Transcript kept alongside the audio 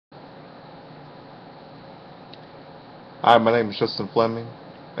Hi, my name is Justin Fleming,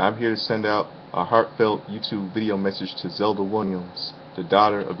 and I'm here to send out a heartfelt YouTube video message to Zelda Williams, the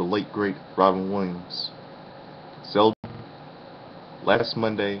daughter of the late great Robin Williams. Zelda, last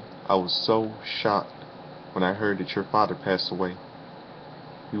Monday I was so shocked when I heard that your father passed away.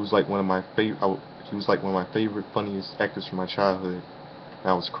 He was like one of my favorite, funniest actors from my childhood.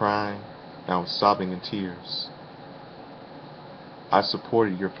 And I was crying, and I was sobbing in tears. I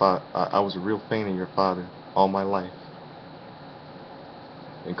supported your father. I was a real fan of your father all my life.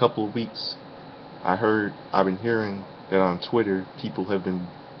 In a couple of weeks, I've been hearing that on Twitter people have been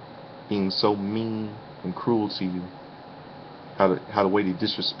being so mean and cruel to you. How the way they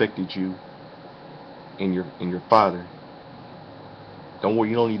disrespected you and your father. Don't worry,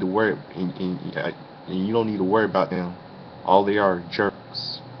 you don't need to worry, and you don't need to worry about them. All they are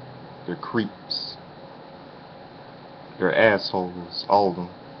jerks. They're creeps. They're assholes. All of them.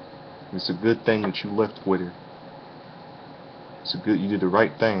 It's a good thing that you left Twitter. You did the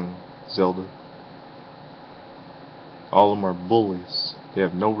right thing, Zelda. All of them are bullies. They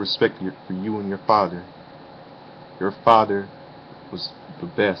have no respect for you and your father. Your father was the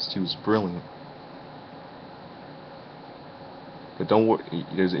best. He was brilliant. But don't worry.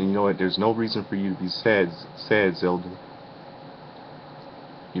 There's no reason for you to be sad, Zelda.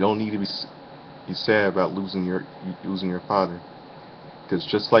 You don't need to be sad about losing your father. Because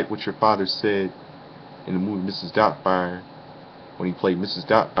just like what your father said in the movie Mrs. Doubtfire, when he played Mrs.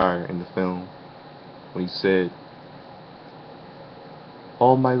 Doubtfire in the film, when he said,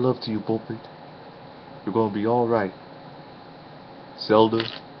 "All my love to you, Bulbert. You're gonna be all right." Zelda,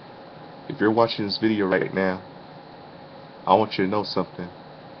 if you're watching this video right now, I want you to know something.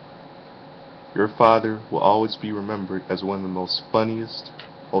 Your father will always be remembered as one of the most funniest,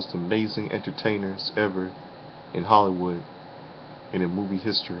 most amazing entertainers ever in Hollywood and in movie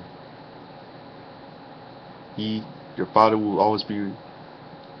history. Your father will always be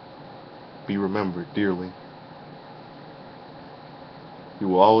remembered dearly. He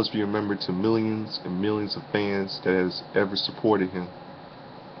will always be remembered to millions and millions of fans that has ever supported him.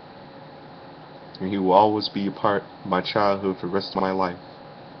 And he will always be a part of my childhood for the rest of my life.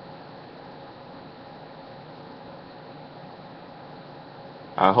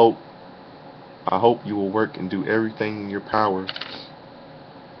 I hope you will work and do everything in your power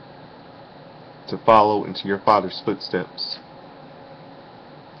to follow into your father's footsteps.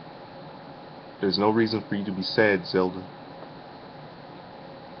 There's no reason for you to be sad, Zelda.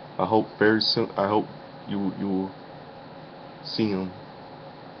 I hope very soon. I hope you will see him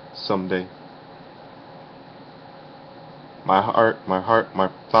someday. My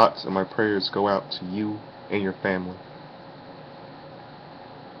thoughts and my prayers go out to you and your family.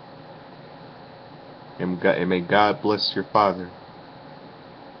 And may God bless your father.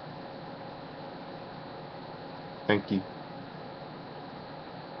 Thank you.